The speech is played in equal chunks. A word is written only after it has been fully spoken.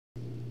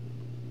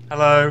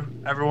Hello,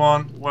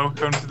 everyone.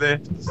 Welcome to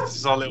this. This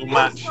is our little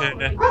match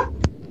here.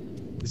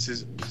 This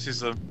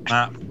is a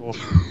map for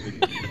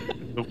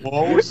the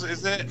walls.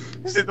 Is it?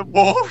 Is it the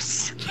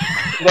walls?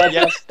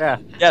 Yes, yeah,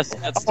 yes,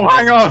 that's. Oh,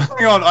 hang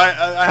on.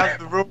 I have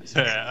the rules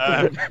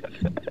here.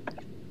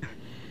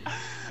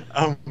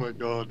 Oh my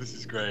god, this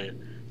is great.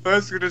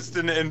 First, we're just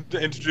going to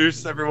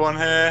introduce everyone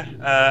here.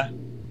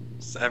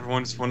 So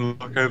everyone just want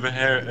to look over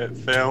here at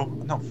Phil.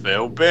 Not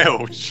Phil,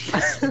 Bill.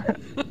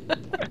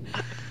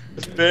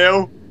 It's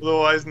Bill,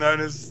 otherwise known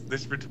as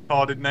this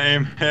retarded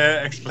name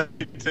here, Explain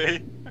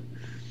T.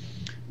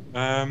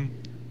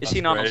 Is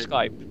he not great.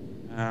 on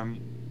Skype?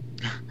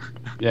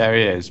 Yeah,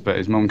 he is, but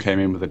his mum came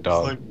in with a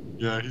dog.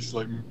 He's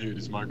muted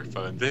his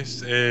microphone.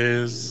 This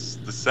is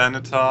the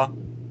Senator,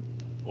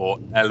 or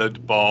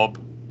Ellard Bob.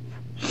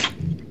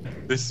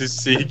 This is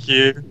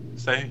CQ.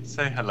 Say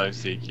hello,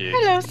 CQ.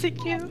 Hello,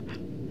 CQ.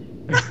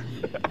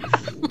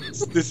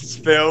 This is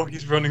Phil.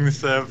 He's running the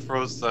server for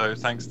us, so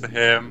thanks to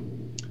him.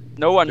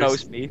 No one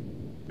knows me.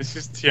 This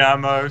is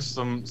Tiamo,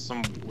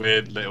 some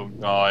weird little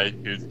guy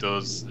who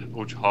does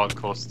ultra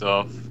hardcore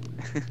stuff.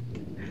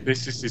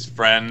 This is his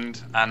friend,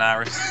 Ann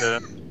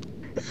Ariston.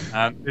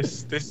 And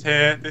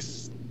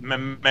this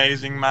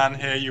amazing man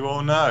here you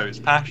all know is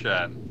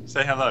Passion.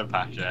 Say hello,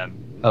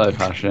 Passion. Hello,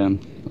 Passion.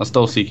 I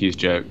stole CQ's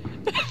joke.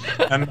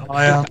 And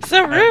I am...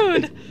 So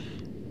rude!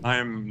 I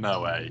am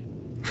Noe.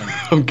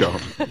 Oh,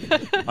 God.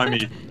 I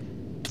mean,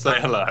 say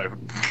hello.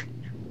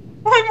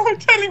 Why am I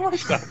telling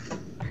myself?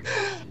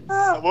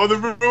 Well,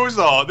 the rules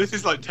are, this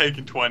is like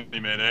taking 20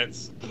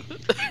 minutes.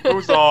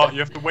 Rules are, you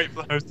have to wait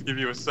for the host to give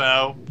you a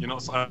cell. You're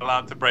not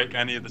allowed to break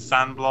any of the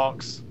sand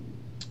blocks.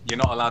 You're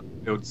not allowed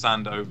to build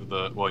sand over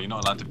the, well, you're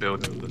not allowed to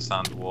build over the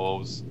sand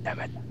walls.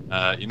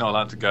 You're not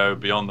allowed to go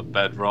beyond the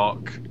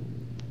bedrock.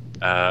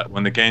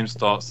 When the game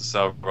starts, the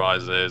cell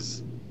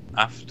rises.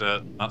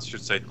 After, that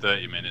should say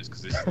 30 minutes,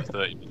 because this is the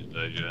 30-minute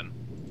version.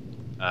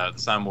 The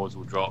sand walls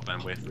will drop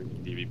and we're free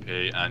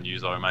PvP and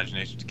use our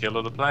imagination to kill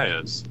other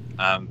players.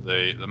 And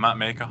the map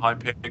maker,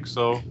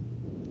 Hypixel,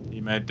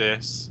 he made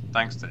this.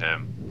 Thanks to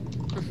him.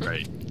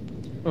 Great.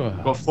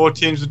 We've got 4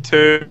 teams of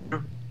 2.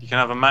 You can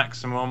have a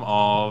maximum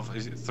of,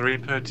 is it 3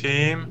 per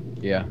team?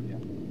 Yeah.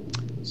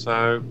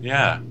 So,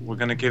 yeah, we're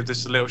going to give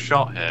this a little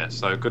shot here.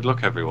 So, good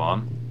luck,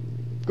 everyone.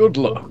 Good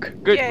luck.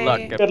 Good Yay. luck.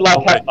 Good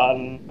luck, have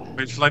fun.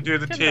 Wait, shall I do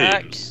the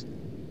Good teams?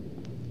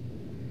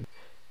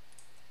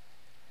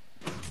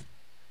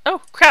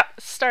 Oh, crap!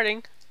 It's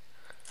starting.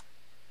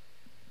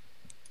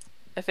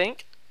 I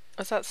think.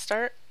 Was that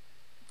start?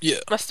 Yeah.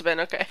 Must have been,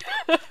 okay.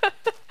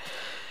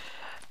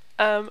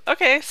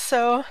 Okay,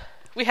 so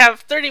we have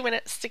 30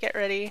 minutes to get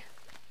ready.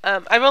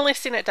 I've only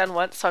seen it done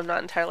once, so I'm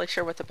not entirely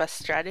sure what the best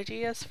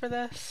strategy is for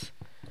this.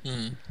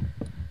 I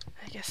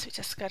guess we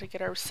just gotta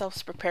get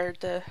ourselves prepared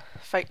to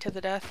fight to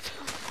the death.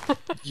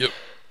 Yep.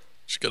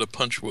 Just gotta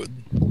punch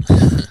wood.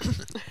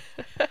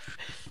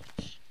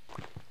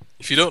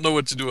 If you don't know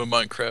what to do in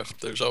Minecraft,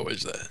 there's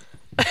always that.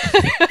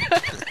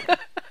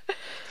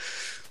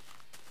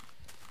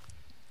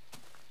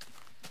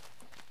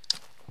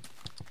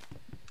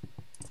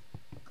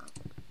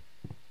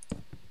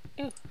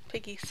 Ooh,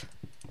 piggies.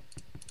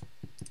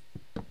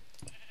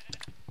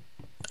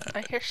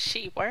 I hear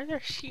sheep. Why are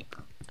there sheep?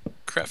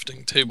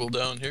 Crafting table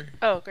down here.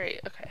 Oh, great.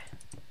 Okay.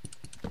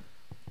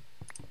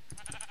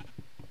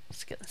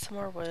 Just getting some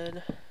more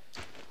wood.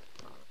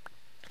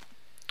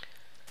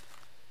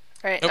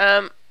 Alright,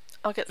 Nope.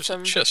 I'll get There's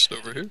some... a chest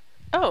over here.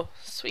 Oh,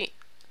 sweet.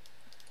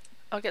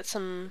 I'll get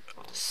some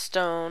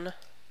stone.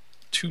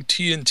 2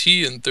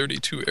 TNT and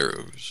 32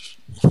 arrows.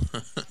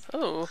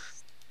 Oh.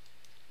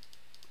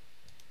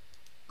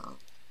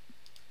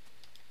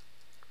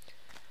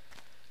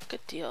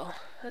 Good deal.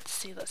 Let's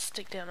see, let's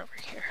dig down over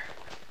here.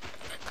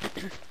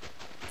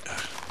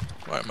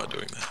 Why am I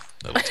doing that?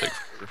 That'll take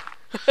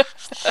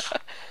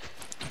forever.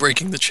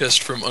 Breaking the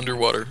chest from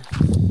underwater.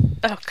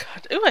 Oh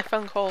god. Ooh, I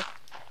found coal.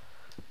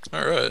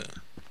 Alright.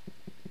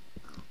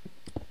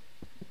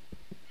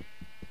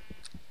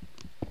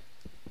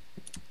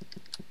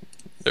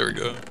 There we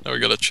go. Now we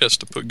got a chest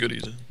to put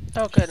goodies in.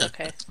 Oh good,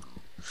 okay.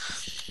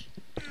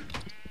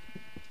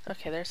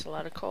 Okay, there's a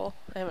lot of coal.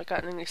 I haven't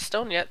gotten any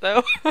stone yet,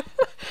 though.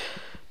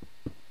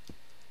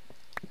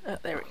 Oh,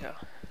 there we go.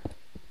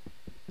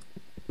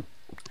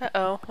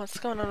 Uh-oh, what's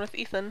going on with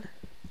Ethan?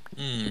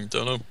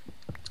 Don't know.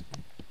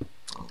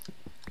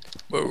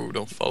 Whoa,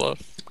 don't fall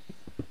off.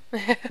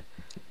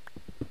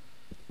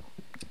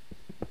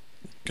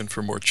 Looking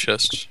for more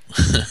chests.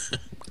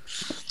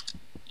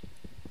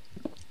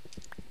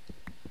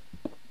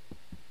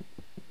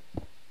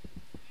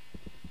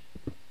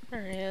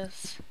 There he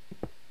is.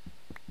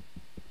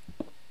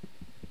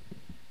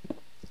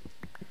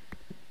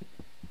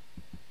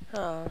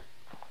 Oh.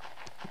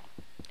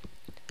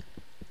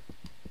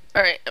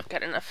 Alright, I've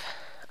got enough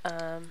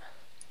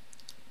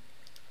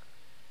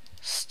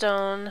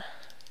stone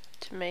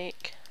to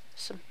make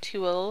some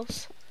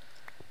tools.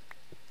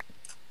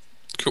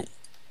 Cool.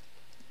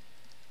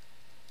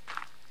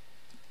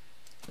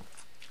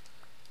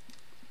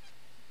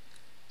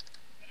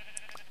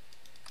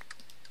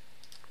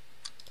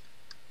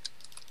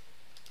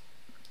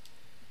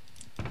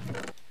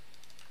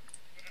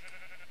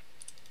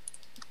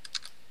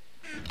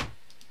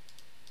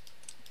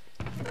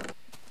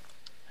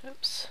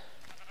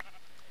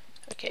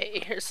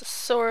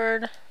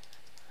 sword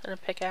and a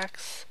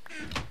pickaxe.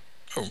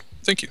 Oh,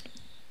 thank you.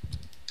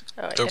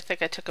 Oh, wait, Oh. I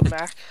think I took them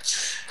back.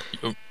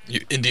 Oh,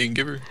 you Indian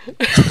giver.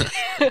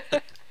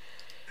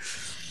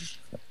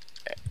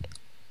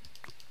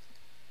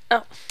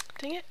 Oh,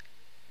 dang it.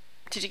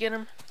 Did you get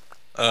him?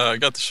 I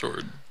got the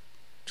sword.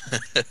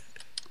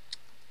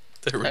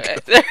 There we Okay,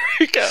 go. there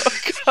we go.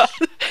 God.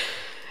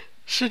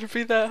 Shouldn't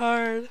be that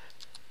hard.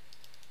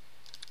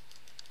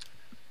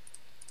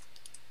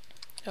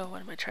 Oh,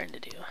 what am I trying to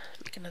do?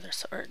 Make another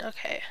sword.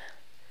 Okay.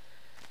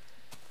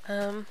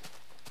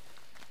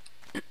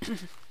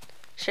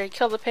 Should I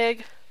kill the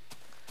pig?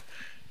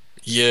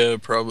 Yeah,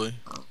 probably.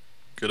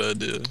 Good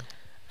idea.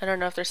 I don't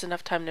know if there's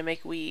enough time to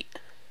make wheat.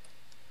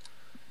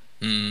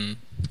 Hmm.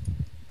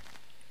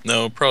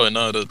 No, probably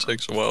not. It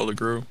takes a while to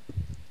grow.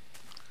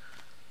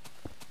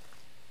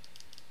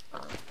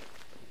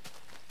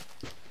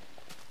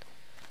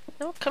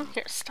 No, come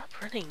here. Stop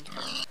running.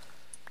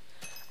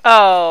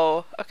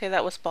 Oh, okay,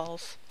 that was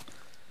balls.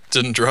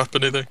 Didn't drop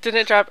anything?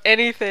 Didn't drop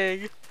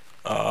anything.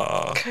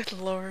 Ah, Good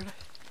lord.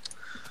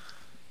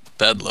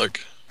 bad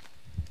luck.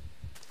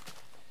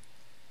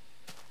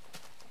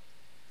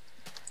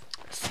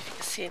 Let's see if you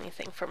can see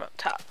anything from up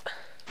top.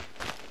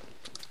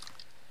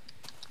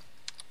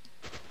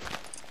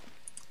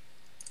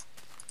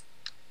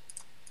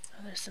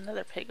 Oh, there's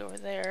another pig over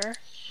there.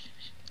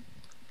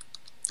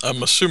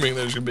 I'm assuming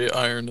there's gonna be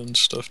iron and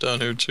stuff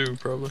down here too,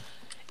 probably.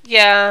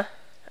 Yeah,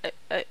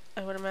 I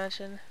would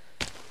imagine.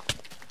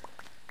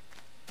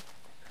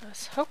 I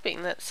was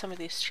hoping that some of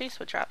these trees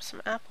would drop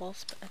some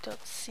apples, but I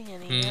don't see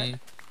any yet.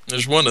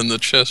 There's one in the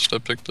chest I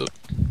picked up.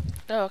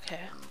 Oh,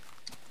 okay.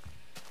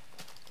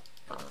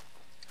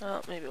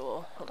 Well, maybe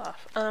we'll hold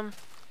off.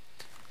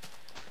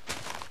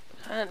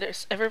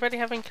 There's everybody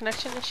having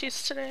connection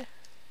issues today?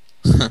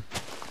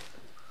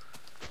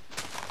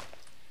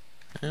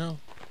 Yeah.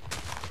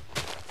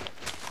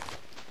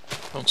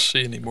 Don't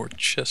see any more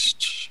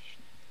chests.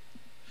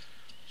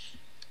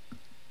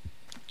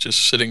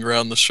 Just sitting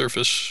around the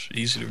surface,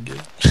 easy to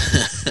get.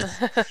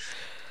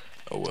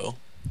 Oh well.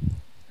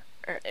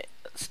 Alright,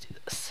 let's do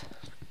this.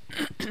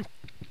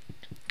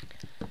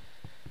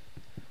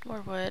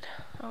 More wood.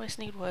 Always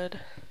need wood.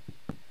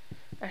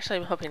 Actually,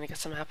 I'm hoping to get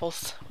some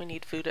apples. We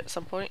need food at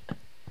some point.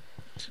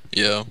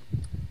 Yeah.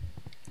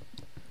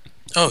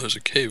 Oh, there's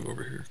a cave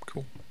over here.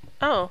 Cool.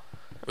 Oh.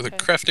 With okay. a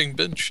crafting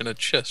bench and a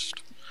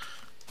chest.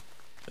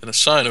 And a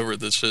sign over it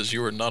that says,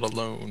 "You are not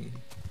alone."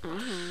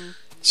 Mm,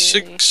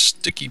 6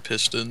 sticky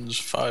pistons,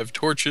 5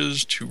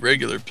 torches, 2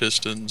 regular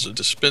pistons, a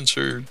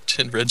dispenser,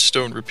 10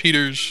 redstone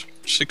repeaters,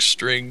 6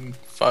 string,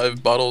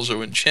 5 bottles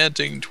of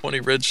enchanting, 20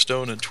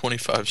 redstone, and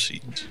 25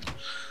 seeds.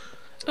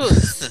 Ooh.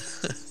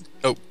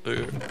 Oh,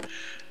 there.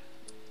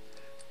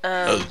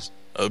 I was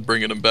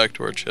bringing them back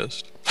to our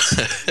chest.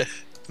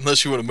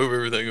 Unless you want to move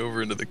everything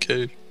over into the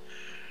cave.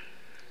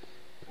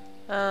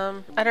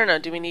 I don't know.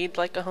 Do we need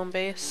like a home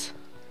base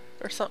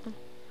or something?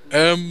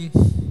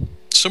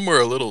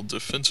 Somewhere a little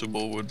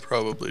defensible would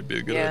probably be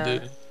a good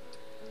idea.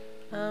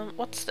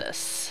 What's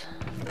this?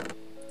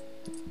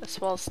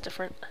 This wall's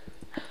different.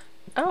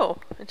 Oh,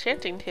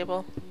 enchanting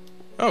table.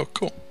 Oh,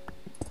 cool.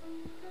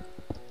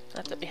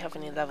 Not that we have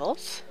any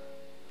levels.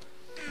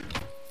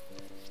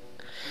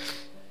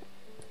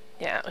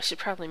 Yeah, we should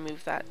probably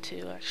move that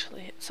too,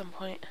 actually, at some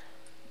point.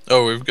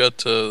 Oh, we've got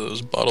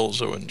those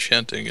bottles of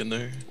enchanting in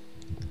there.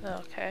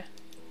 Oh, okay.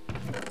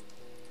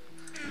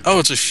 Oh,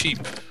 it's a sheep.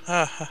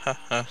 Ha ha ha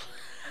ha.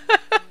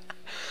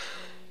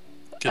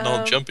 Getting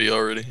all jumpy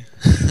already.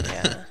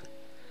 Yeah.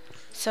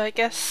 So I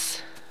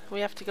guess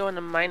we have to go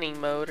into mining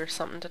mode or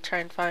something to try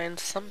and find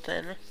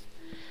something.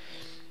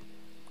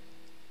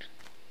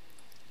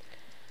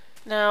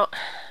 Now,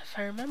 if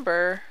I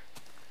remember,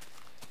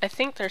 I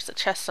think there's a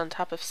chest on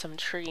top of some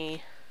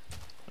tree.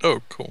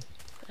 Oh, cool.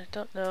 I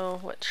don't know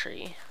what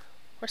tree.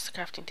 Where's the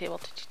crafting table?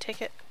 Did you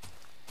take it?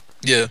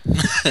 Yeah.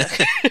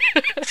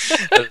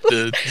 I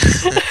did.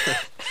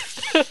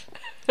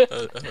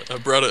 I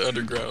brought it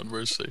underground.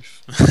 We're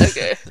safe.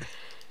 Okay.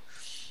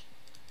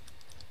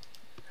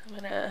 I'm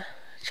gonna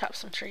chop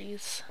some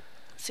trees.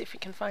 See if we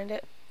can find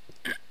it.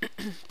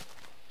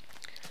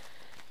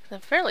 I'm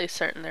fairly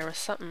certain there was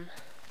something.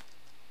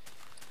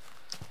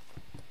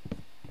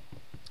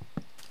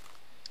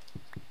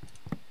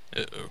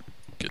 Uh-oh.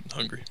 Getting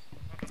hungry.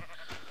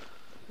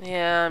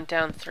 Yeah, I'm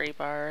down 3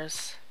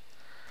 bars.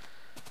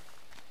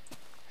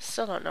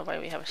 Still don't know why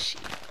we have a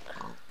sheep.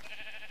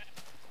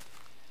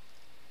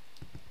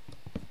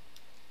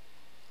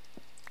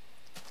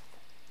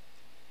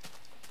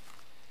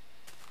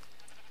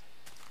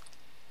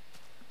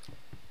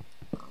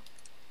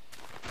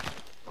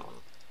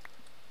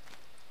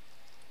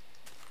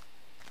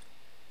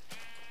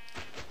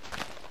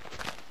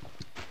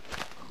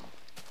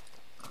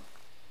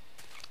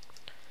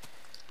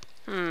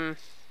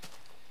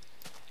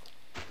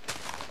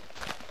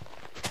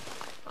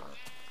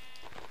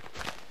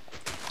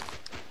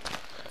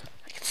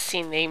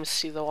 See names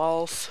through the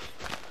walls.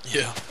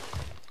 Yeah.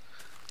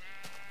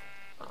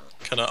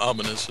 Kind of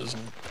ominous,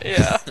 isn't it?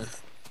 Yeah.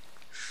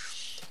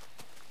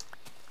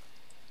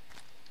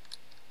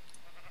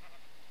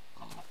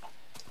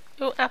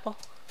 Ooh, apple.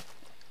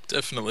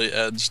 Definitely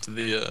adds to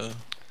the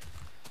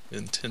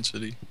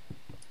intensity.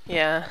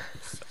 Yeah.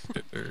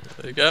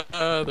 Like,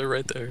 they're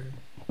right there.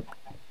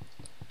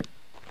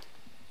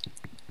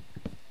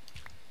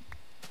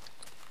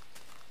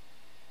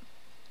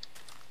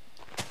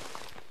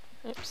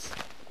 Oops.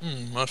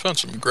 I found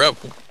some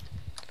gravel.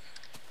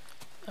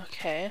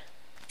 Okay.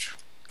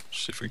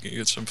 See if we can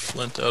get some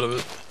flint out of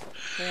it.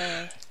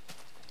 Yeah.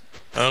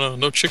 I don't know,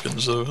 no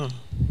chickens though, huh?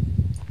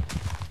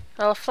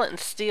 Well, flint and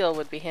steel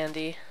would be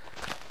handy.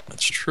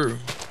 That's true.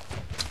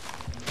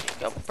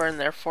 Go burn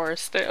their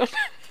forest down.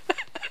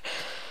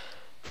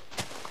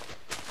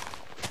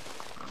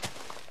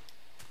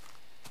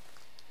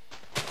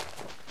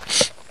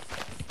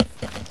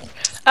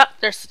 Ah,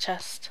 there's the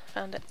chest.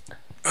 Found it.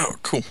 Oh,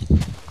 cool.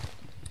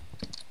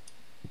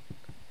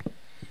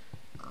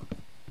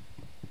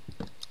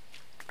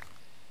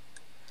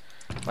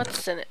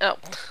 What's in it? Oh,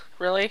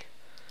 really?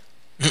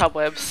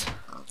 Cobwebs.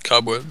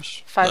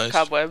 Cobwebs. 5 Nice.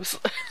 cobwebs.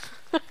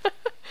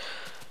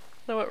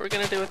 Know what we're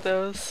gonna do with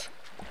those?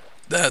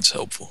 That's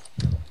helpful.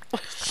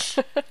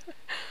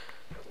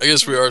 I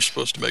guess we are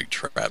supposed to make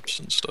traps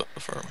and stuff,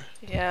 aren't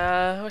we?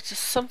 Yeah, which is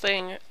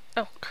something.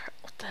 Oh crap!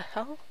 What the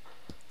hell?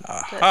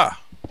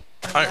 Aha!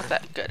 I'm Iron. not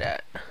that good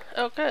at.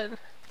 Oh, good.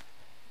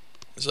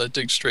 As I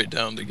dig straight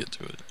down to get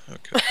to it.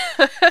 Okay.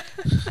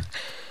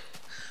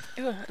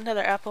 Ooh,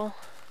 another apple.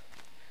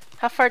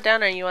 How far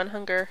down are you on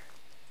hunger?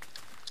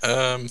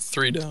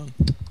 3 down.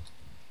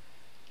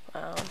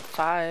 Wow,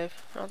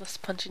 5. All this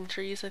punching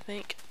trees, I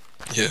think.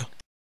 Yeah.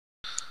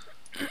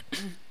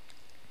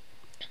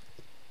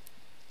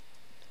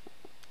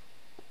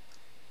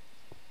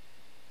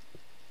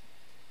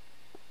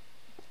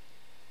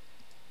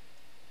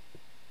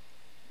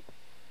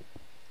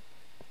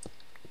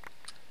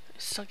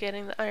 Still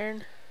getting the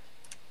iron?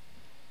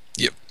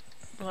 Yep.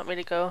 You want me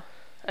to go?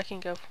 I can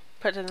go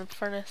put it in the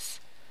furnace.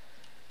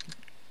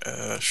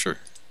 Sure.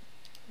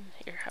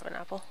 Here, have an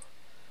apple.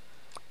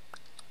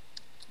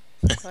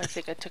 Oh, I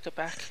think I took it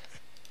back.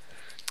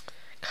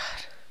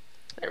 God.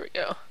 There we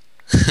go.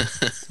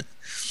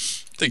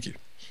 Thank you.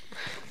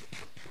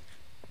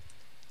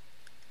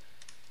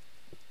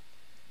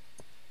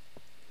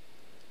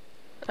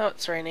 Oh,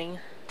 it's raining.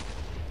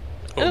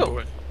 Oh Ooh.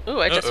 boy.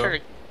 Ooh, I just Uh-oh.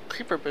 heard a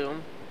creeper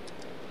boom.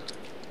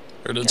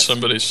 Or did Yes.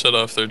 somebody set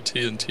off their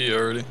TNT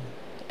already?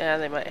 Yeah,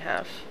 they might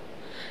have.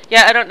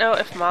 Yeah, I don't know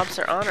if mobs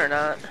are on or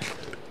not.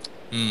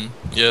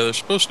 Yeah, they're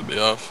supposed to be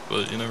off,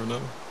 but you never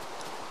know.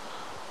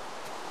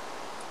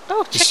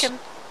 Oh, chicken.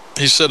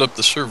 He set up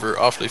the server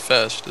awfully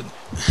fast, didn't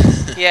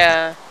he?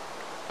 Yeah.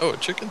 Oh, a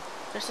chicken?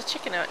 There's a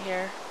chicken out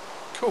here.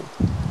 Cool.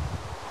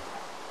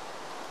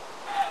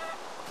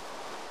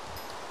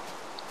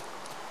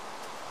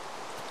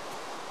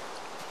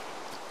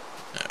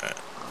 Alright,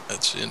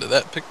 that's the end of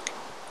that pick.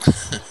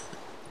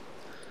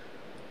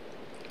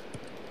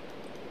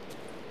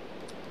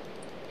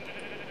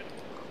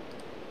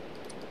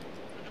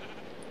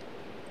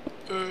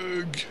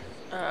 Ugh.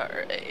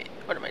 Alright,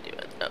 what am I doing?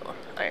 Oh,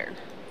 iron.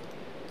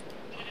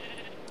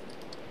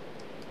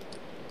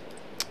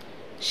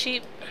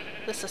 Sheep,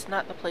 this is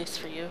not the place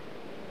for you.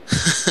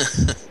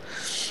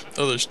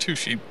 Oh, there's 2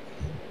 sheep.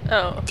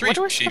 Oh, 3 what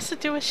are we sheep.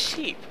 supposed to do with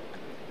sheep?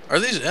 Are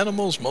these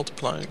animals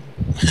multiplying?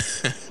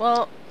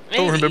 Well, I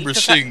maybe. don't remember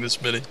 'cause seeing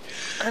this many.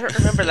 I don't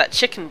remember that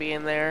chicken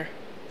being there.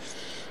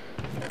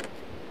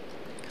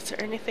 Is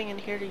there anything in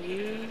here to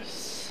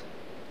use?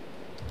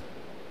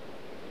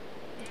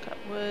 I've got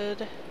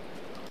wood.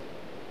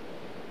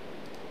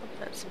 I've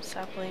got some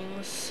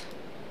saplings.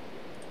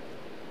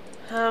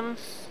 Well,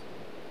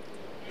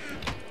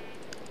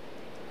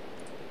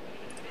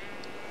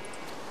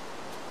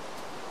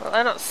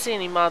 I don't see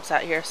any mobs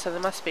out here, so they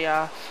must be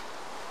off.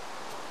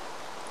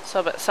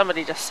 So, but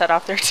somebody just set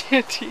off their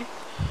TNT.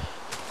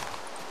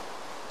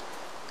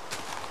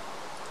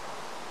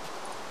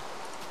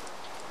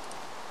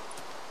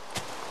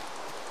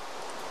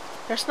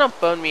 There's no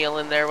bone meal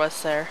in there,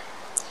 was there?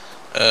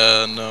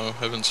 No,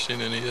 haven't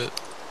seen any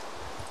yet.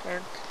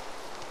 Or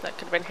that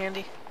could have been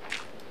handy.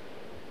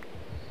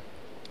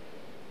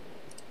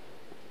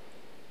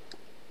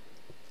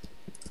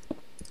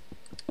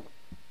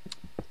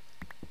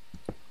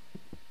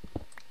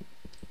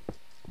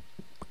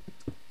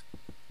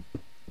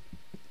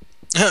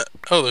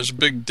 Oh, there's a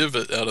big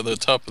divot out of the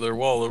top of their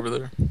wall over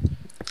there.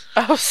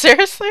 Oh,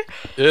 seriously?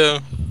 Yeah.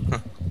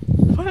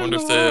 What in Wonder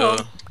the if they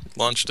world?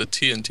 launched a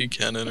TNT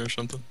cannon or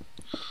something.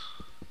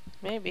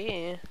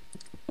 Maybe.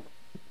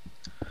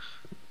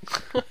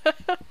 I'm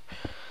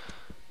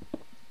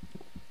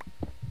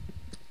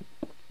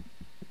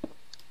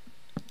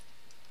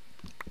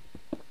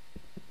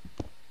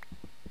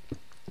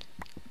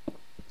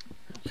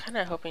kind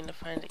of hoping to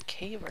find a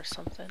cave or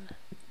something.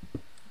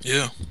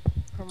 Yeah.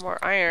 Or more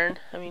iron.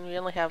 I mean, we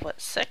only have, what,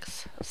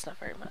 6? That's not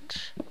very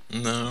much.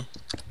 No.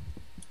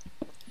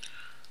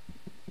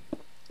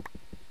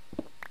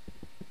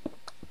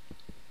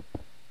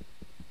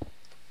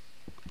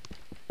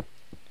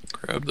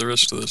 Grab the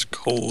rest of this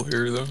coal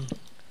here, though.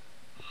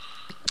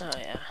 Oh,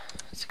 yeah.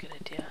 That's a good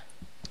idea.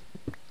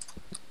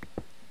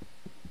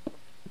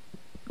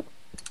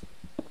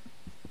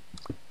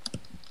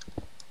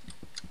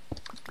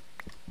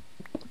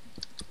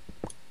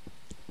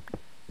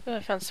 Oh, I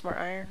found some more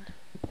iron.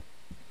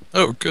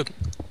 Oh, good.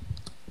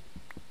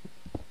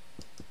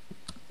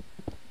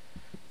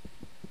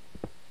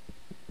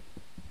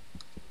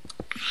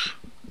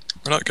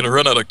 We're not gonna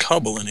run out of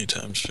cobble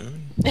anytime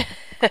soon. Yeah.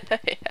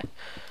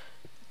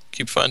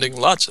 Keep finding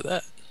lots of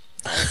that.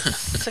 Alright,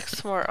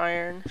 6 more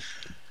iron.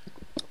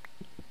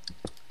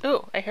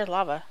 Ooh, I hear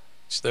lava.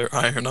 Is there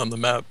iron on the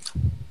map?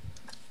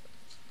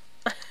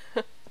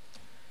 I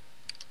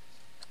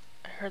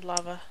heard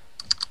lava.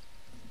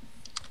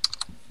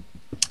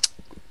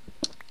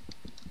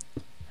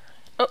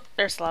 Oh,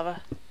 there's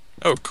lava.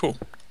 Oh, cool.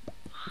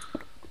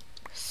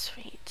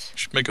 Sweet.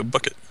 Should make a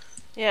bucket.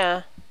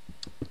 Yeah.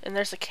 And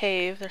there's a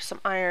cave. There's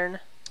some iron.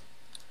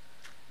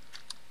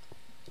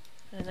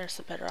 And there's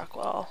the bedrock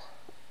wall.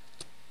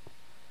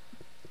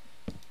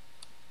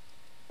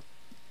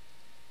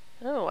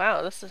 Oh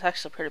wow, this is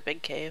actually a pretty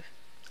big cave.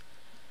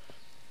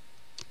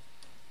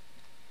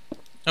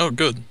 Oh,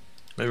 good.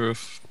 Maybe it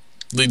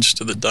leads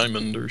to the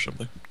diamond or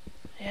something.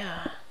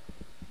 Yeah.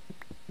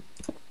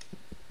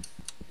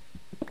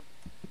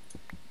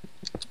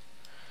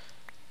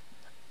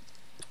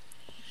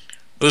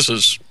 This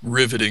is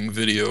riveting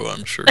video,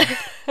 I'm sure.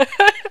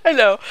 I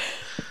know.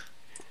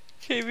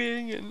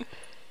 Caving and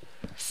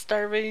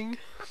starving.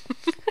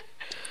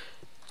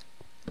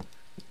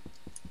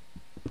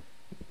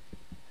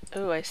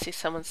 Ooh, I see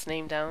someone's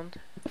name down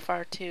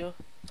far too.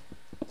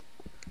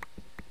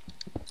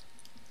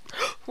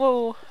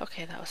 Whoa!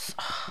 Okay, that was.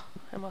 Oh,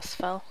 I almost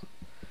fell.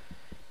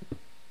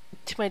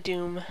 To my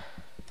doom.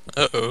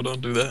 Uh-oh,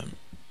 don't do that.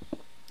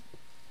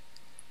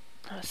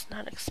 I was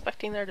not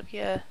expecting there to be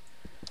a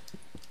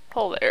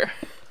hole there.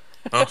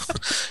 Oh,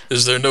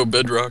 is there no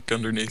bedrock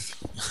underneath?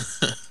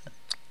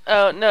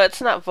 Oh, no,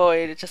 it's not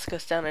void. It just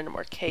goes down into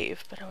more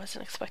cave, but I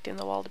wasn't expecting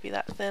the wall to be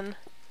that thin.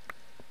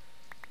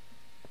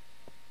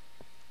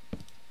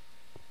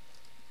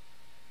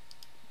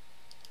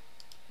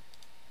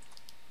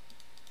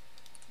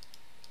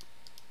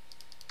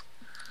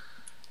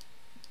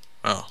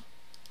 Oh.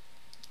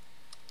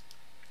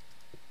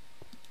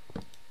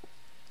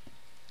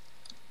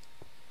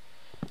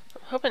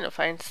 I'm hoping to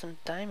find some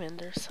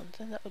diamond or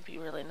something. That would be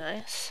really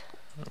nice.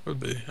 That would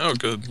be. Oh,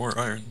 good. More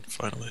iron,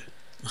 finally.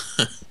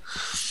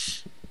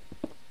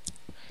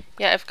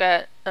 Yeah, I've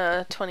got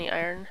 20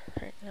 iron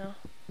right now.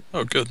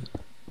 Oh, good.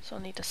 So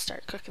I'll need to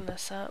start cooking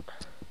this up.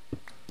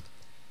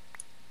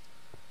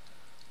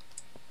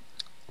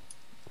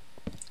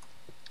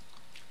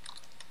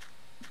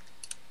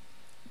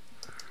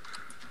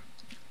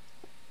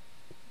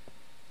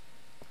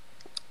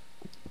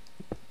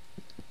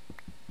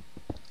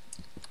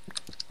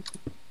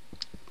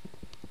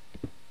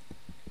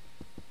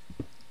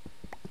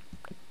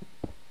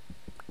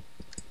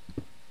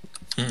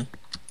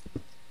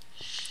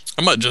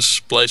 I might just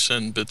splice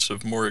in bits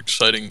of more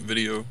exciting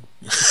video.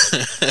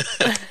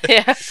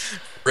 Yeah.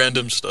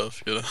 Random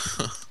stuff, you know.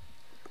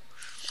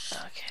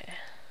 Okay.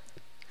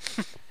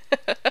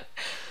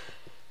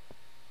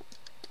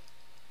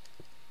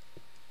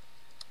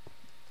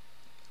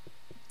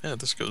 Yeah,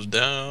 this goes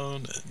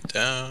down and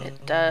down.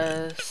 It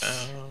does.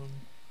 Down.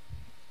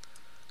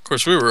 Of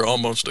course, we were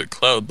almost a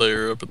cloud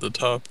layer up at the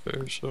top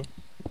there, so.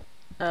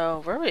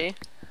 Oh, were we?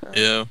 Oh.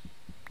 Yeah.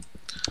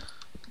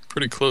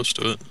 Pretty close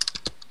to it.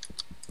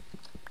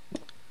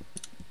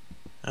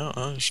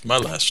 Oh, it's my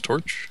last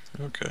torch.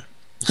 Okay.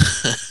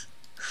 I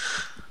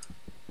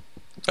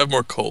have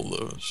more coal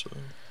though, so.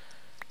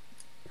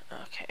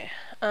 Okay.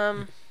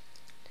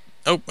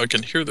 Oh, I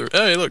can hear the.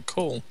 Hey, look,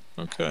 coal.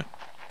 Okay.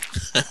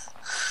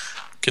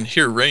 Can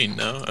hear rain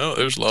now. Oh,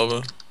 there's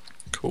lava.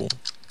 Cool.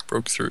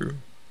 Broke through.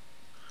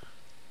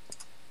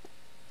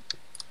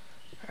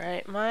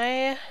 Alright,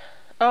 my...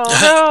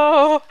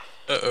 Oh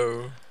no!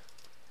 Uh-oh.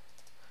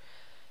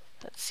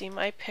 Let's see,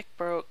 my pick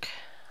broke.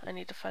 I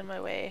need to find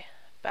my way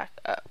back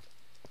up.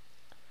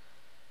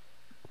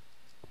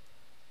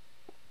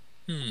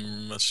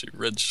 Let's see.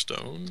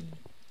 Redstone.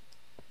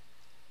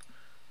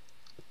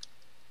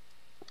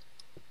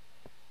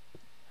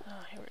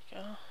 Oh, here we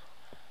go.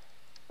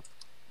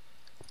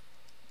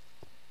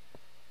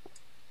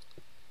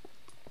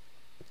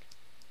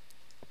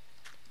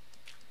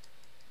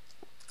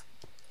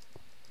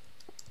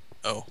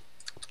 Oh.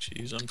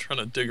 Jeez, I'm trying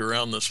to dig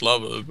around this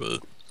lava,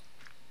 but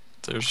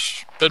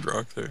there's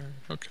bedrock there.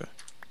 Okay.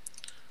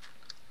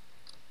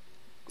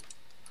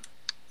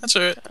 That's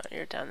alright. Oh,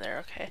 you're down there,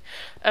 okay.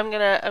 I'm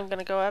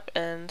gonna go up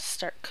and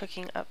start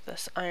cooking up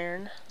this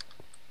iron.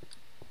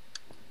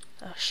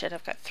 Oh shit,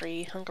 I've got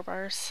 3 hunger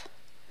bars.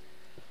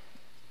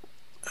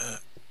 I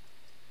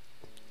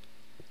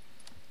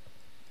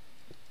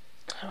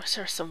wish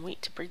there was some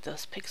wheat to breed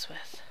those pigs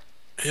with.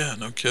 Yeah,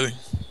 no kidding.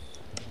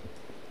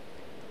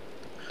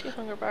 2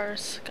 hunger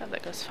bars. God,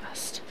 that goes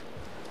fast.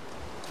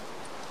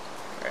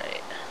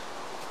 Right.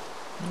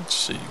 Let's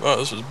see. Wow,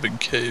 this is a big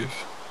cave.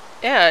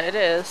 Yeah, it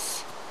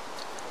is.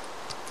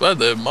 Glad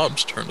they have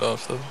mobs turned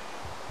off though,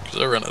 because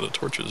I ran out of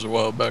torches a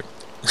while back.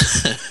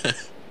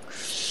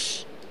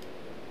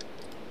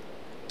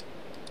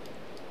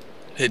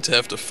 Hate to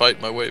have to fight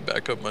my way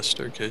back up my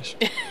staircase.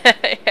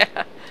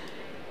 Yeah.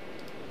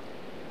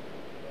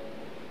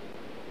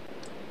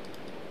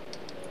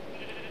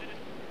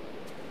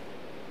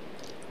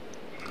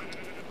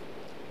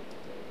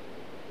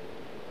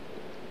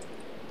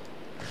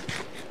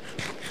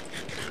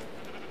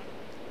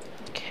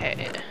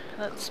 Okay,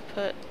 let's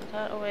put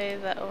that away,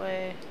 that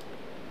away.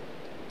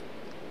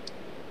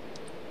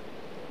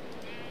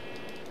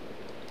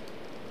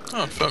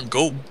 Oh, I found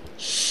gold.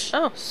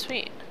 Oh,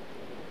 sweet.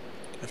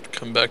 I have to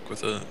come back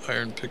with an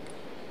iron pick.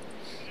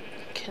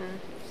 Can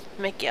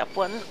make you up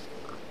one.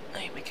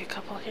 I can make a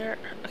couple here.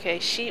 Okay,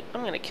 sheep,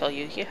 I'm gonna kill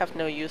you. You have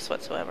no use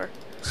whatsoever.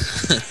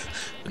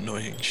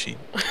 Annoying sheep.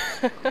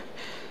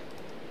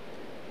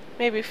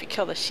 Maybe if you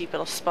kill the sheep,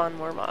 it'll spawn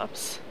more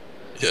mobs.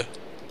 Yeah.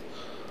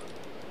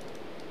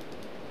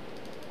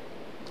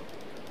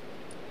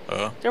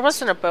 There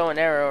wasn't a bow and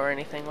arrow or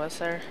anything, was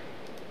there?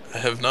 I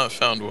have not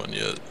found one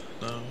yet.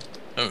 No.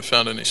 I haven't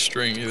found any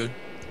string either.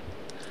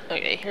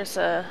 Okay, here's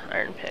a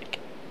iron pick.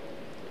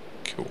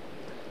 Cool.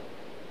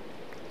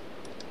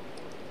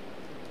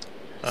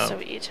 So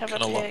we each have a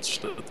kinda pick.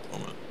 lost at the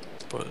moment,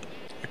 but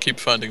I keep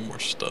finding more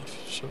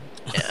stuff, so.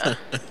 Yeah.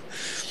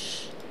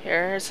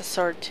 Here's a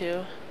sword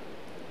too.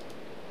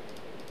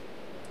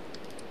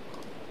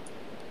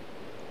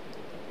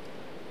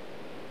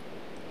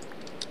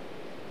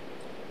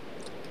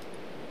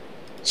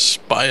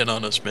 Spying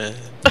on us, man.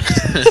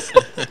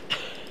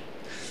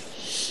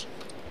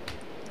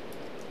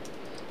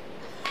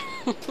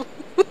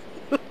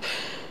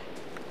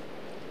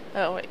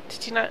 Oh wait,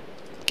 did you not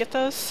get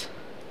those?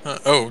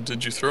 Oh,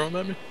 did you throw them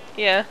at me?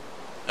 Yeah.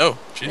 Oh,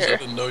 jeez, Here. I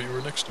didn't know you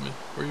were next to me.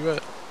 Where you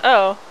at?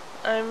 Oh,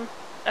 I'm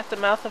at the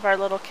mouth of our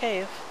little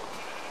cave.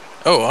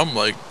 Oh, I'm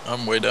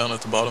way down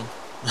at the bottom.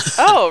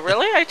 Oh,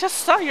 really? I just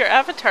saw your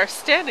avatar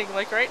standing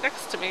like right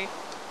next to me.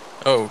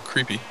 Oh,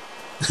 creepy.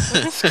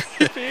 That's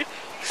creepy.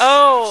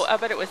 Oh, I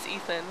bet it was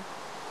Ethan.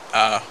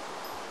 Ah.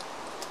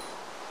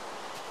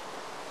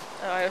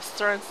 Oh, I was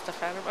throwing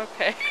stuff at him.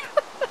 Okay.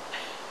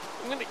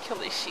 I'm gonna kill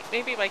these sheep.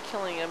 Maybe by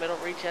killing them it'll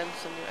regen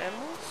some new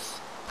animals.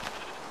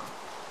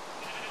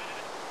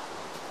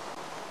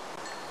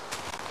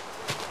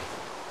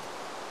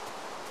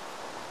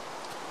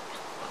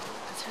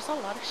 Because there's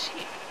a lot of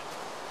sheep.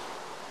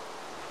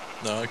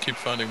 No, I keep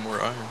finding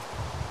more iron.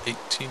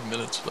 18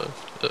 minutes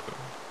left. Uh-oh.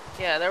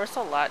 Yeah, there was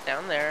a lot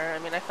down there. I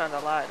mean, I found a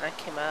lot and I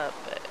came up,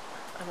 but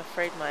I'm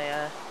afraid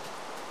my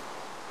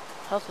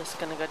health is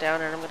gonna go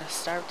down and I'm gonna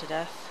starve to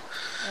death.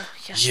 Oh,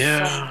 yes,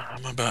 Yeah,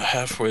 I'm about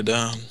halfway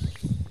down.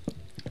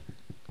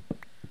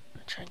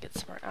 I'll try and get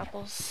some more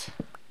apples.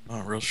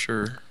 Not real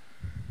sure.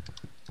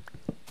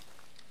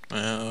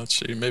 Let's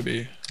see.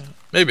 Maybe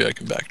I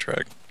can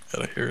backtrack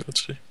out of here.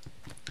 Let's see.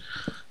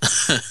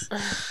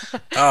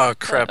 Oh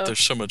crap! Uh-oh. There's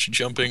so much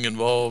jumping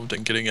involved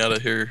and getting out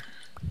of here.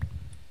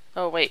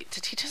 Oh wait,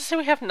 did he just say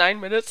we have 9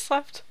 minutes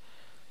left?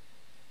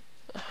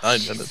 Oh, 9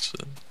 jeez. minutes.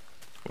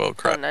 Well,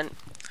 crap. Oh, 9.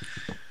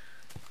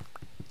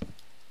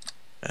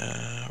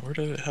 How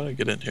did I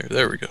get in here?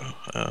 There we go.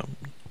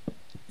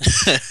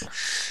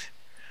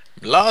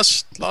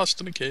 Lost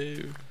in a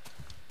cave.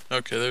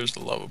 Okay, there's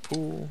the lava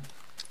pool.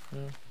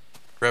 Yeah.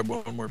 Grab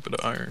one more bit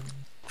of iron.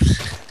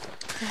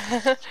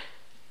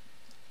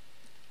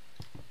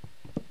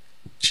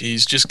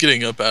 Jeez, just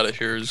getting up out of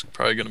here is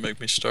probably gonna make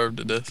me starve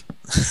to death.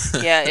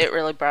 Yeah, it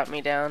really brought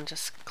me down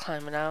just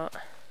climbing out.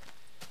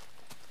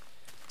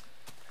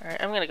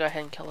 Alright, I'm gonna go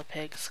ahead and kill the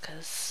pigs,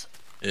 because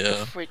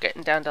Yeah. if we're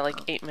getting down to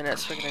like 8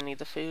 minutes, we're gonna need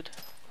the food.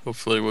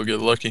 Hopefully we'll get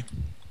lucky.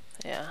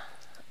 Yeah.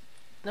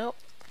 Nope.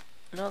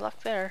 No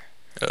luck there.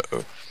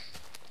 Uh-oh.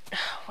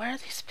 Why are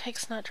these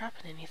pigs not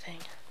dropping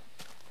anything?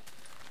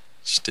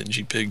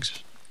 Stingy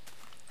pigs.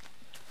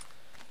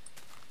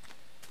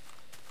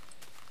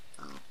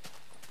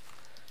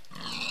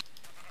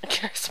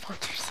 Can I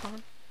sponsor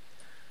someone?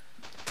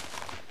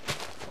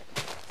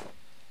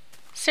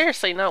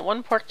 Seriously, not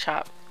one pork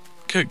chop.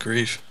 Good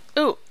grief.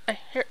 Ooh, I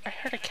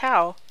heard a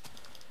cow.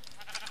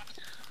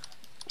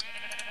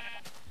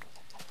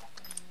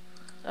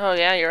 Oh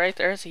yeah, you're right.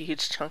 There's a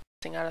huge chunk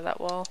missing out of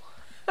that wall.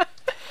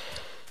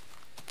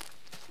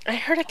 I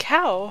heard a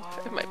cow.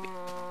 It might be.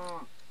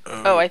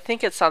 Oh, I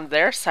think it's on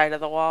their side of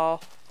the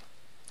wall.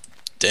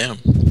 Damn.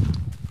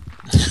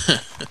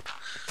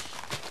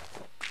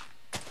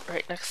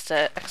 Right next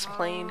to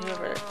X-Plane,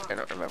 whoever. I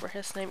don't remember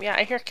his name. Yeah,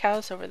 I hear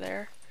cows over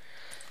there.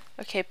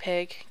 Okay,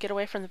 pig, get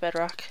away from the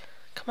bedrock.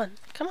 Come on,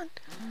 come on.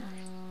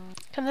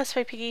 Come this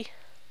way, piggy.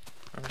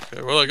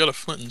 Okay, well I got a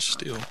flint and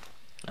steel.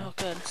 Oh,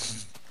 good.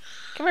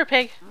 Come here,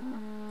 pig.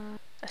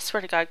 I swear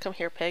to God, come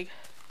here, pig.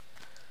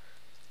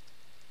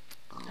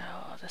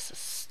 Oh, this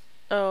is...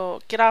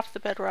 Oh, get off the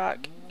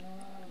bedrock.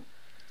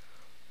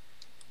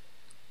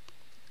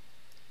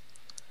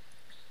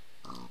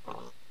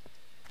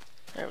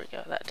 There we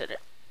go, that did it.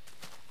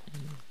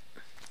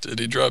 Did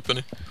he drop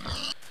any?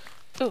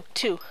 Ooh,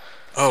 2.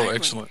 Oh, Finally.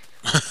 excellent.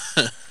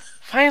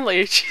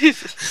 Finally,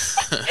 Jesus.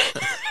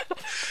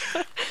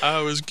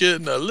 I was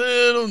getting a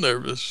little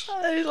nervous.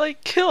 I,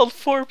 like, killed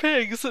 4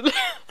 pigs. And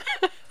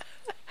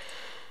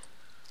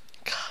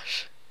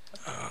gosh.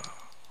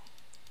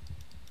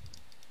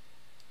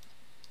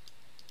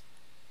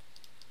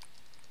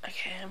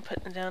 Okay, I'm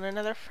putting down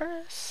another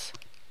furnace.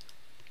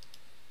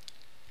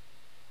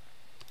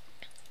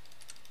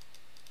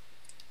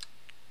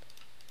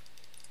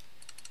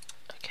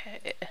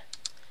 Okay.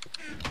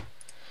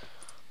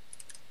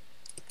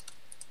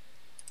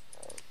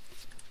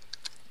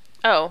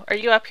 Oh, are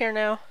you up here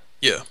now?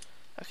 Yeah.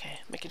 Okay,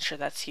 making sure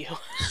that's you.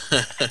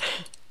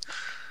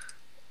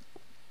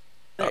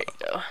 There you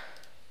go.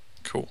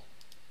 Cool.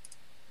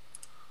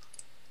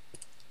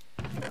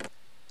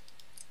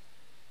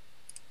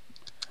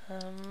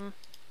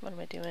 What am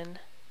I doing?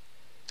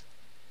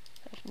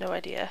 I have no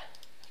idea.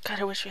 God,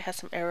 I wish we had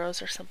some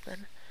arrows or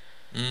something.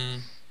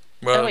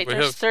 Well, oh wait, we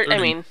there's have 30. I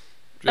mean,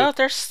 oh,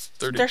 there's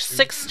 32.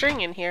 6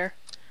 string in here.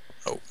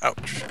 Oh,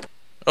 ouch.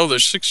 Oh,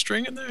 there's 6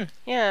 string in there?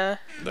 Yeah.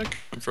 Where'd that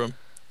come from?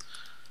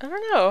 I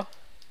don't know.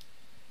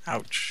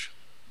 Ouch.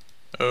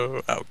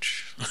 Oh,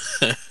 ouch.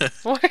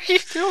 What are you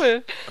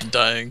doing? I'm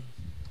dying.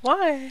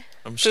 Why?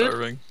 I'm Food?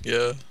 starving.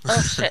 Yeah.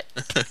 Oh shit.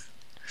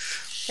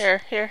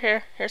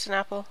 Here. Here's an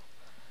apple.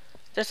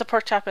 There's a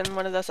pork chop in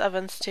one of those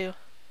ovens too.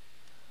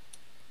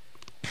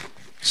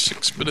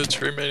 6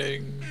 minutes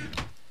remaining.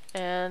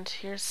 And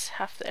here's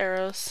half the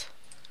arrows.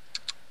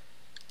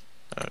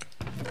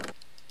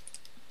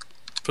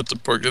 Put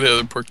the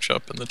other pork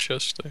chop in the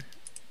chest there.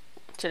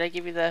 Did I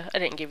give you the... I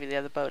didn't give you the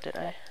other bow, did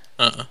I?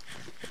 Uh-uh.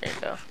 There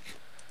you go.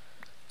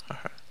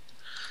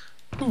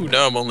 Ooh,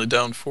 now I'm only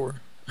down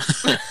 4.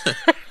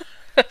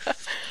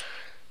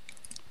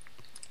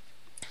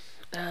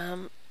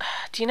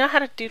 Do you know how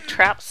to do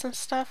traps and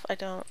stuff? I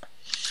don't.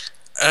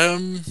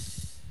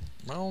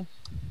 Well,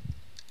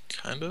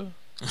 kinda.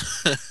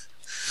 I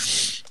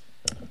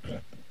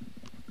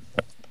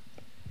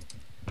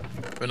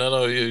mean, I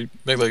know you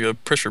make like a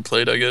pressure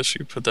plate, I guess.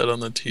 You put that on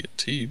the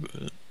TNT,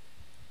 but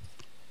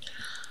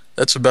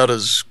that's about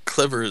as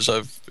clever as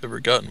I've ever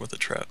gotten with a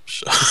trap,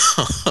 so.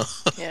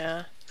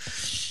 Yeah.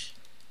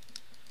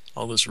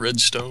 All this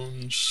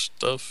redstone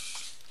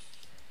stuff.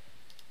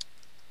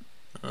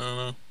 I don't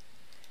know.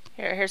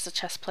 Here's a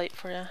chest plate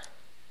for you.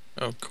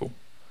 Oh, cool.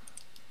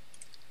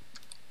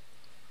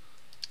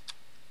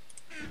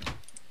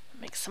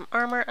 Make some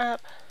armor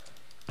up.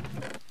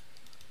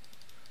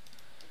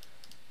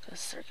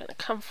 Because they're gonna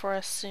come for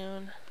us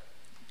soon.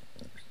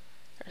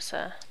 There's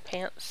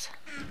pants.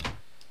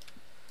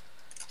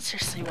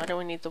 Seriously, why do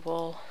we need the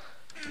wool?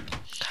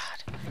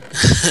 God.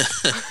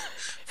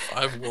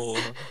 5 wool.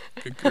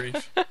 Good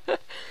grief.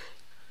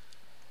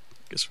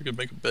 Guess we could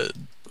make a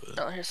bed. But...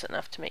 Oh, here's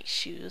enough to make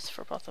shoes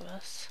for both of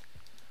us.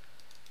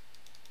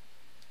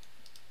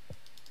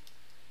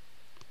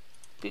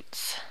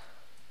 Boots.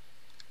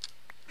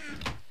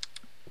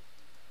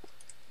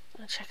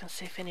 I'll check and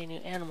see if any new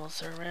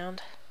animals are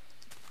around.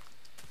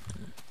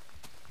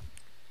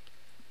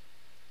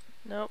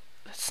 Nope.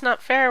 That's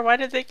not fair. Why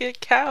did they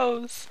get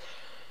cows?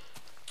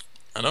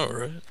 I know,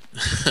 right?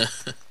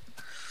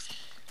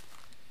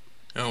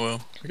 Oh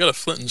well. We got a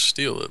flint and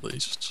steel at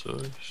least, so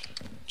there's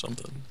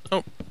something.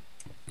 Oh,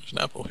 there's an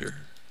apple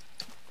here.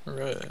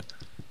 Alright.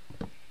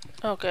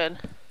 Oh, good.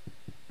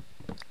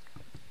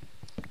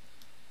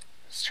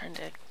 Just trying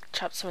to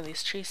chop some of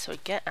these trees so we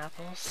get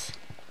apples.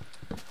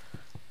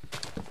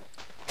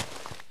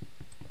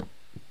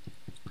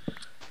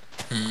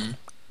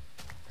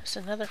 There's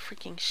another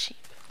freaking sheep.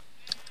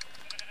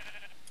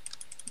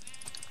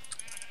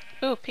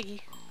 Ooh,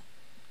 piggy.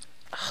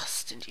 Oh,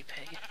 stingy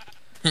pig.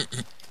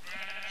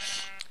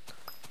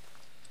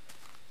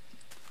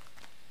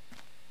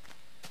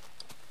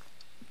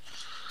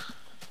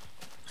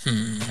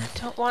 I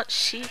don't want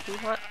sheep, we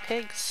want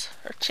pigs.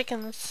 Or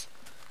chickens.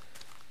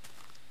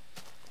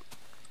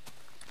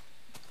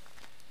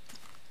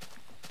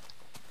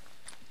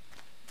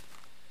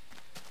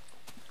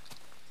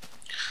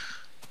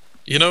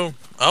 You know,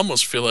 I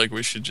almost feel like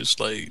we should just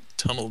like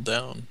tunnel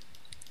down.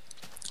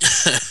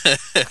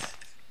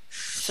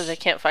 So they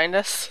can't find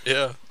us?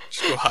 Yeah,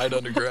 just go hide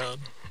underground.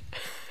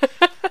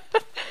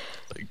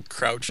 Like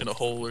crouch in a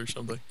hole or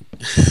something.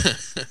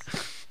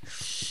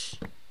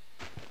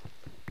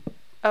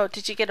 Oh,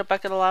 did you get a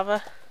bucket of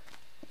lava?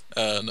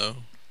 No.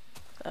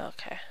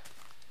 Okay.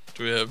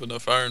 Do we have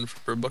enough iron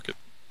for a bucket?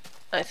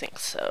 I think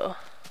so.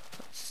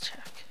 Let's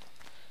check.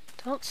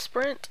 Don't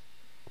sprint.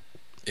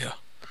 Yeah.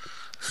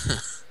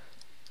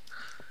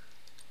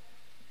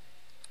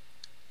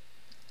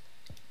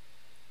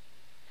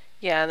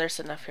 Yeah, there's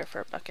enough here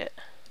for a bucket.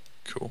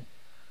 Cool.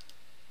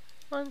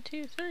 1,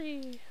 2,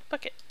 3.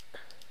 Bucket.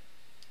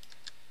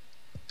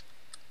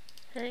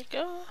 There you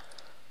go.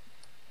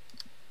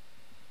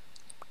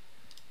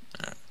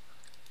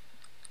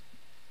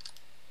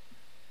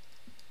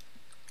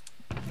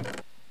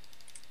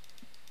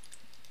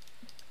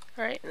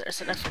 Alright, and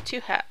there's enough for 2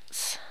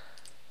 hats.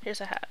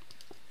 Here's a hat.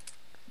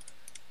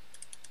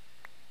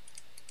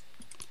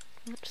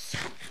 Oops.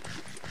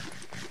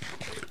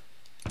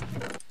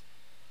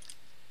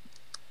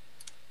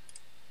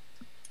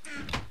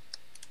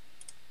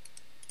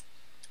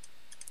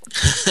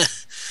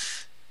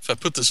 If I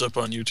put this up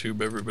on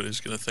YouTube, everybody's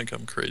gonna think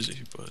I'm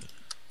crazy, but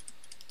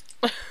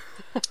I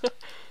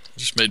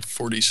just made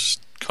 40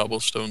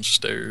 cobblestone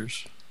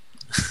stairs.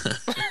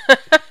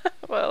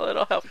 Well,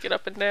 it'll help get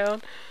up and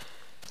down.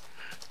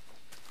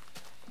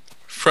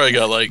 Probably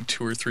got like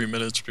 2 or 3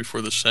 minutes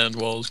before the sand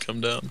walls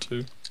come down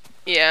too.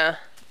 Yeah.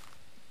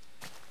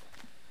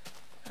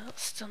 Oh,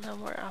 still no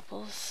more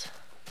apples.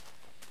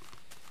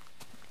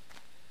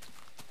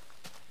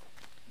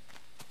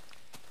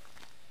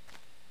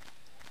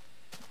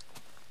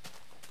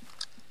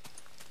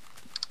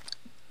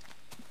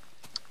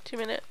 2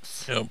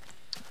 minutes. Yep.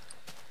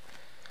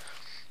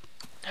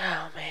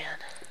 Oh man.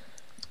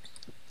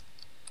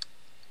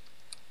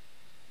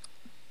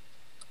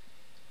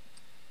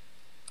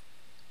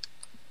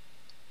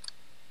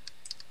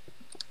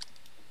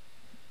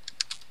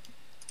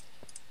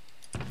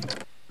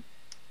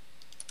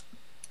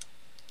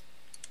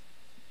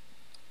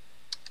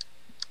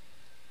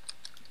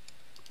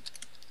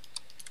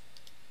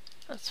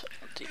 That's what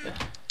I'll do.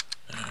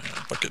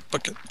 Bucket,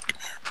 bucket, come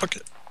here,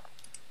 bucket.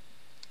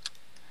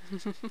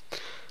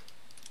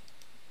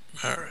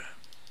 Alright.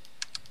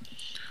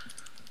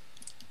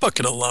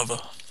 Bucket of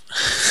lava.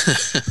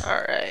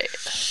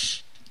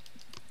 Alright.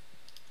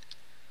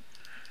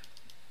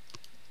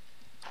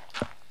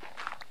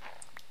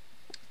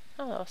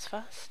 Oh, that was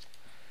fast.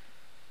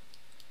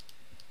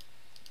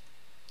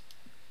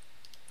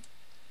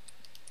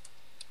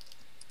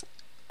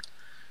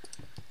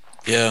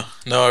 Yeah,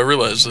 no, I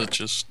realized that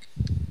just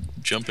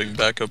jumping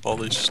back up all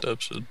these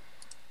steps would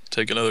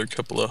take another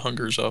couple of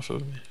hungers off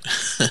of me.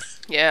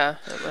 Yeah,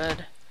 it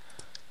would.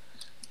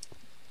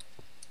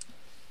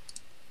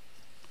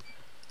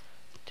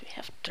 Do we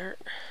have dirt?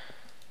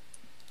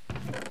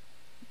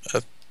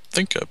 I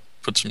think I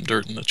put some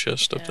dirt in the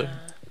chest up there.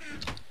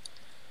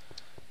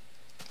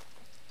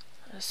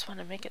 I just want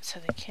to make it so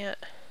they can't.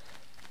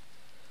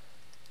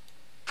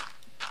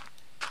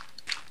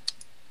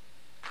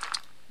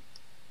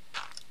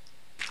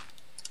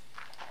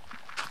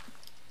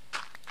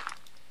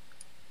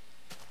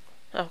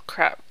 Oh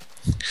crap.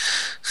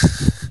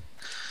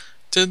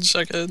 10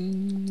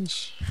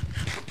 seconds.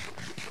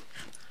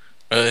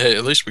 Hey,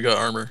 at least we got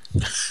armor.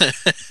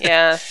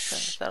 Yeah,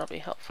 that'll be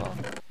helpful.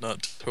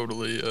 Not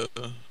totally,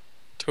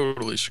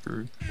 totally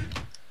screwed.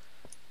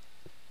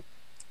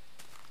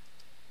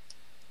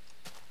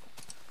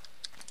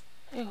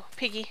 Ooh,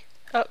 piggy.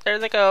 Oh, there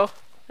they go.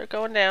 They're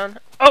going down.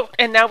 Oh,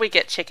 and now we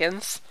get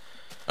chickens.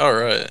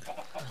 Alright.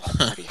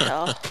 Bloody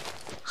hell.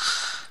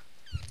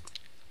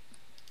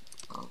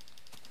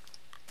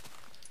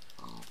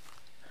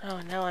 Oh,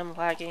 now I'm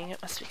lagging.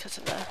 It must be because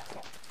of the...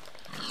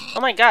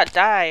 Oh my god,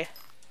 die!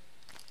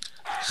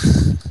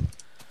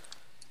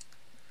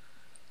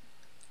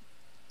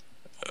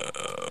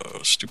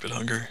 Oh, stupid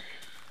hunger.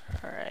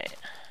 Alright.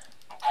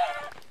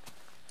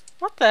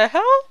 What the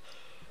hell?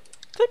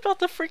 They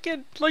built a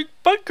freaking, like,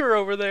 bunker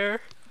over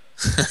there.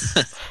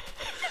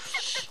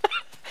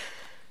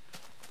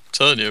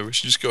 Telling you, we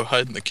should just go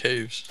hide in the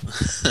caves.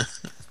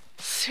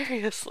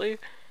 Seriously.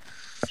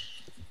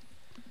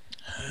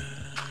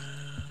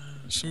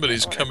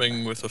 Somebody's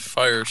coming with a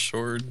fire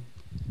sword.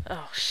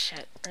 Oh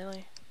shit,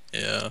 really?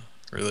 Yeah,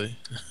 really.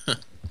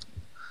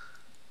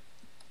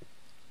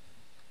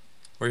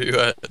 Where you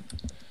at?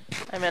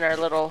 I'm in our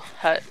little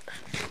hut.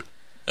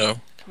 Oh.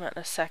 Come out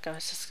in a sec. I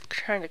was just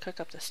trying to cook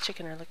up this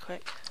chicken really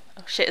quick.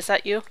 Oh shit, is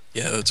that you?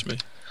 Yeah, that's me.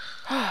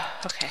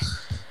 Okay.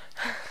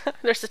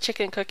 There's the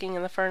chicken cooking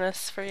in the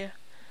furnace for you.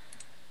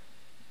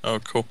 Oh,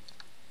 cool.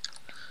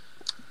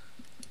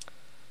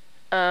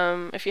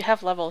 If you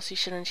have levels, you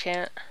should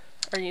enchant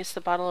or use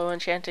the bottle of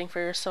enchanting for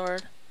your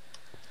sword.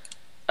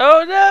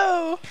 Oh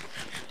no!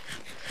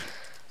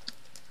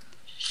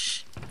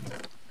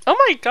 Oh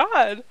my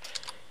god!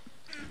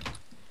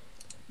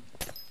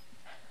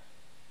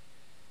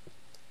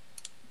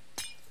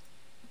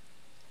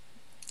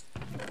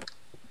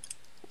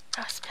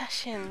 How's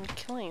Passion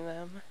killing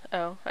them?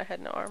 Oh, I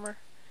had no armor.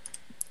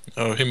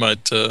 Oh, he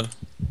might be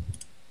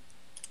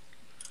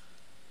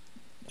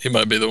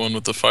the one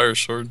with the fire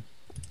sword.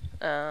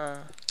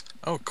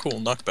 Oh, cool,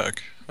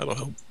 knockback. That'll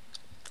help.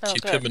 Oh,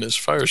 Keep good. him and his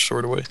fire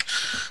sword away.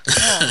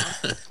 Ah,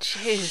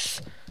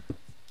 jeez.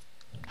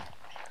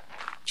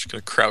 Just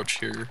gonna crouch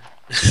here.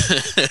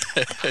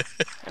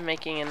 I'm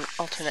making an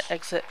alternate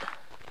exit.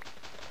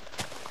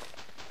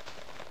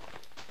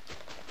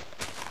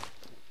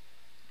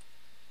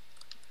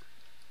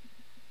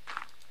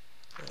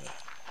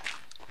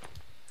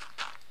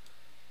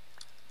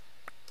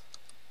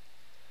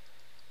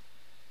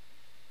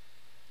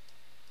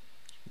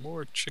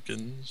 More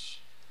chickens.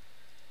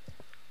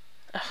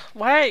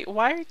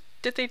 Why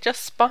did they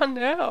just spawn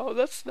now?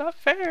 That's not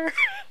fair.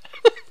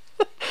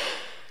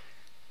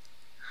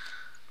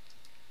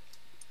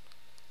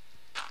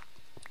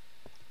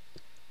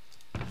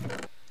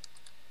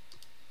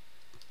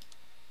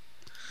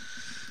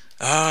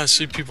 Ah, I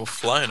see people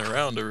flying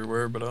around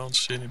everywhere, but I don't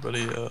see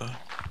anybody,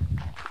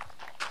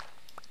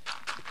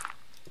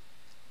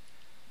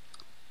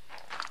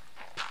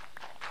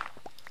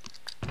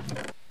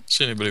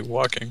 see anybody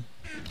walking.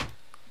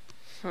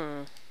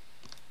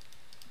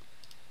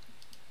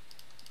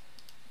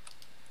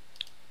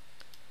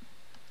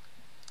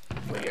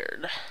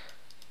 Weird.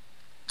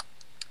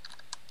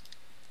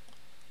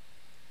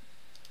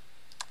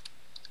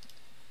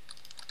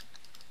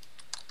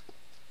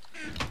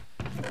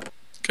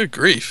 Good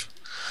grief.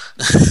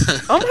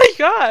 Oh my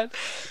god!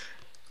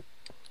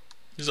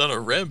 He's on a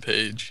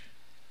rampage.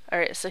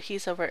 Alright, so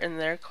he's over in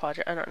their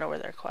quadrant. I don't know where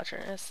their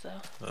quadrant is,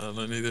 though. I don't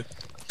know neither.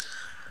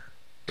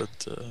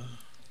 But,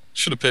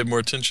 should have paid more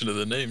attention to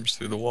the names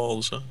through the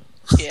walls, huh?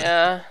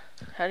 Yeah.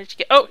 How did you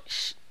get... Oh!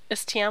 Is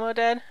Tiamo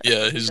dead?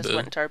 Yeah, He he's just dead.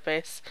 went to our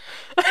base.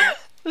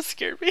 That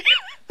scared me.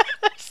 I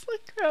was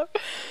like,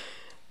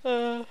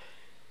 crap.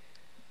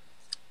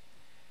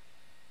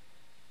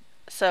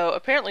 So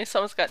apparently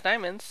someone's got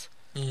diamonds.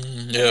 I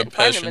Yeah, didn't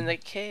find him passion. in the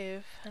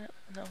cave.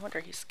 No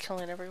wonder he's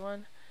killing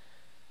everyone.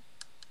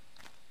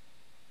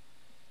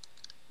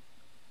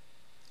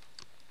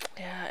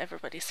 Yeah,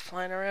 everybody's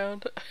flying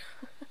around.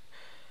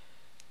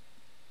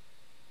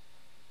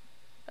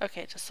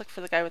 Okay, just look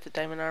for the guy with the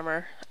diamond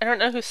armor. I don't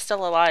know who's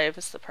still alive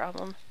is the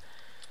problem.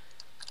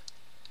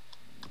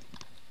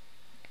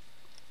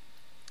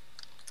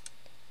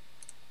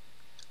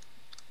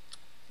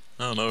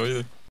 I don't know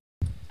either.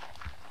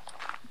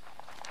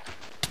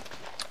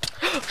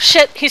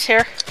 Shit, he's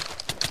here.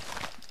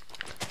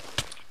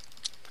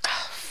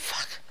 Oh,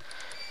 fuck.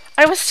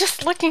 I was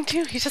just looking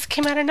too. He just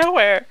came out of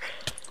nowhere.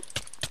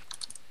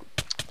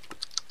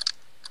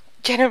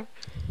 Get him.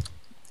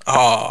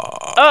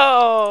 Ah.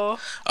 Oh.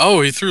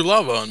 Oh, he threw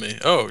lava on me.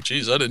 Oh,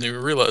 jeez, I didn't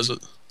even realize it.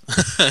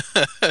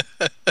 I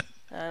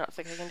don't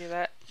think I can do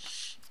that.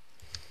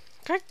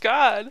 Good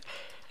God.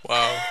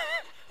 Wow.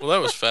 Well,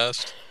 that was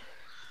fast.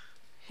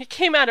 He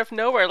came out of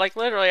nowhere. Like,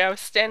 literally, I was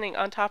standing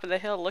on top of the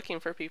hill looking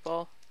for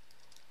people.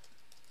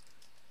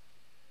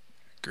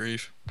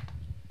 Grief.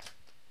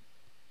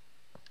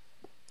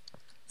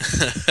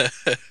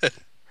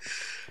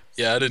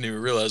 Yeah, I didn't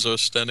even realize I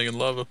was standing in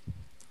lava.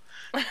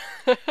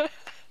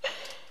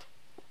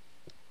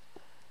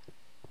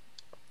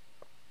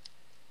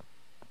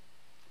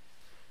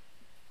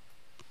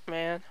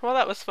 Man, well,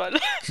 that was fun.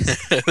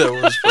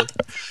 That was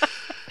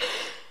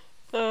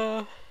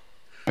fun.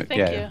 Thank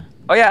you.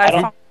 Oh yeah, I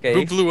found Who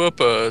cave. blew up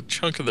a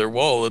chunk of their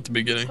wall at the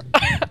beginning?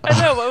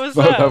 I know, what was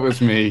Well, that? that was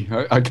me.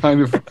 I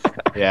kind of.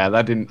 Yeah,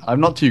 that didn't. I'm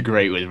not too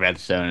great with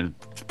redstone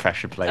and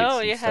pressure plates. Oh,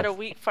 and you had a stuff.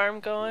 wheat farm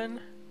going?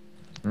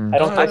 I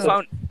don't I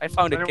think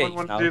found a Anyone cave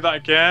want now. to do that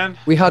again?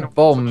 we had Anyone want to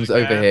bombs do it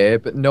over again? here,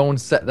 but no one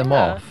set them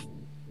Yeah. off.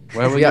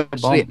 Where were we the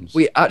actually bombs?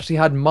 we actually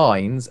had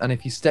mines, and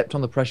if you stepped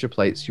on the pressure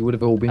plates, you would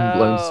have all been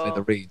blown to Oh.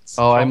 smithereens.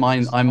 Oh,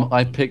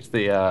 I picked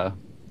the.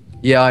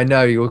 Yeah, I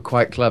know you were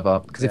quite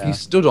clever because if Yeah. you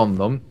stood on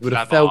them, you would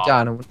have Clever. fell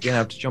down and wouldn't been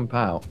able to jump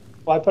out.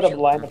 Well, I put a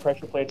line of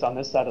pressure plates on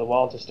this side of the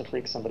wall just to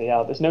freak somebody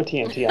out. There's no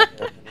TNT out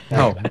there.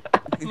 No,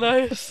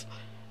 Nice.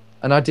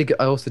 and I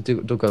also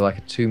dug like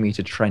a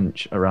 2-meter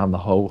trench around the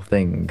whole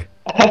thing,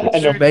 And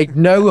which no- made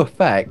no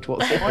effect Why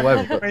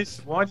whatsoever.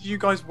 why do you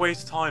guys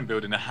waste time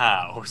building a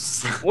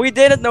house? We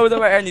didn't know there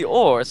were any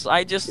ores.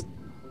 I just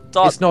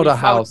thought It's not we a found-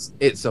 house;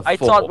 it's a I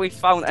fort. thought we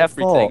found It's a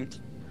everything.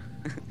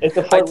 it's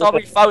a I fort thought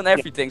we with a- found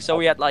everything, so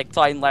we had like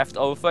time left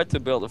over to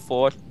build a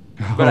fort.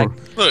 But I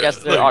Look, guess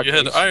there are look, you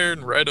had caves.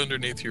 iron right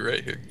underneath you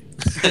right here.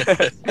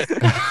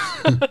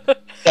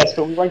 Yes,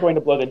 but we weren't going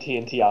to blow the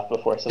TNT off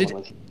before someone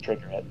was to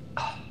trigger it.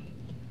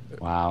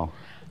 Wow.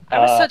 I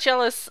was so Uh,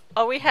 jealous.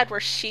 All we had were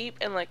sheep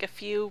and like a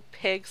few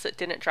pigs that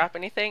didn't drop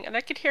anything, and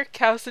I could hear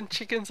cows and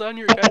chickens on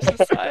your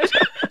guys' side.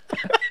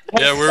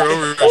 Yeah, we're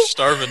over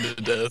starving to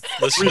death.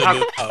 Listen We to have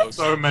the house.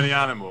 so many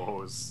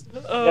animals.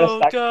 Oh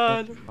stack-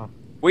 God.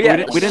 We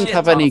had didn't shit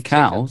have ton any of chickens.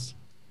 cows.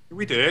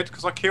 We did,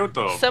 because I killed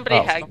them. Somebody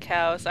Oh. had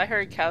cows. I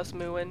heard cows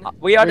mooing.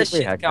 We are We the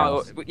shit had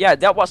cow. cows. Yeah,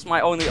 that was my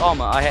only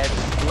armor. I had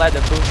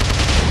leather boots.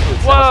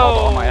 That was all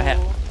the armor I had.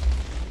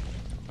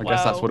 I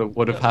guess that's Wow. what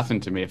would have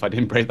happened to me if I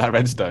didn't break that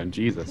redstone.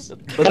 Jesus.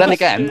 But then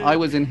again, I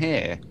was in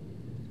here.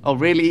 Oh,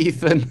 really,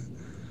 Ethan?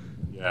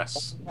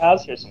 Yes.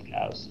 Cows? Here's some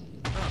cows.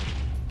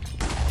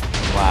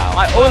 Wow.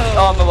 My only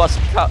armor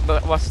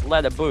was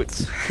leather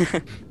boots.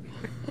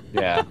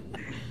 Yeah.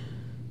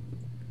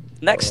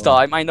 Next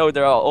time, I know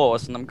there are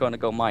ores, and I'm gonna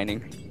go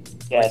mining.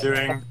 Yes,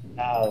 Doing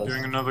cows.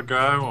 doing another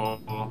go,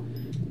 or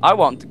I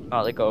want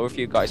to go if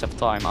you guys have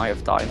time. I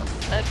have time.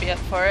 I'd be up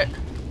for it.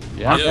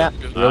 Yeah. Yeah,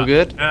 Real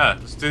good. good. yeah,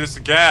 let's do this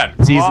again.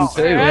 Season Come on.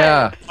 2. Alright.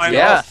 Yeah. I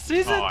Yeah. lost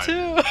Season time.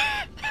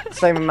 2.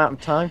 Same amount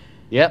of time.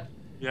 Yep.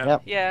 Yeah.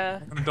 Yep. Yeah.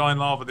 I'm gonna die in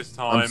lava this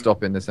time. I'm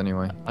stopping this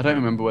anyway. I don't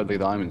remember where the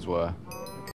diamonds were.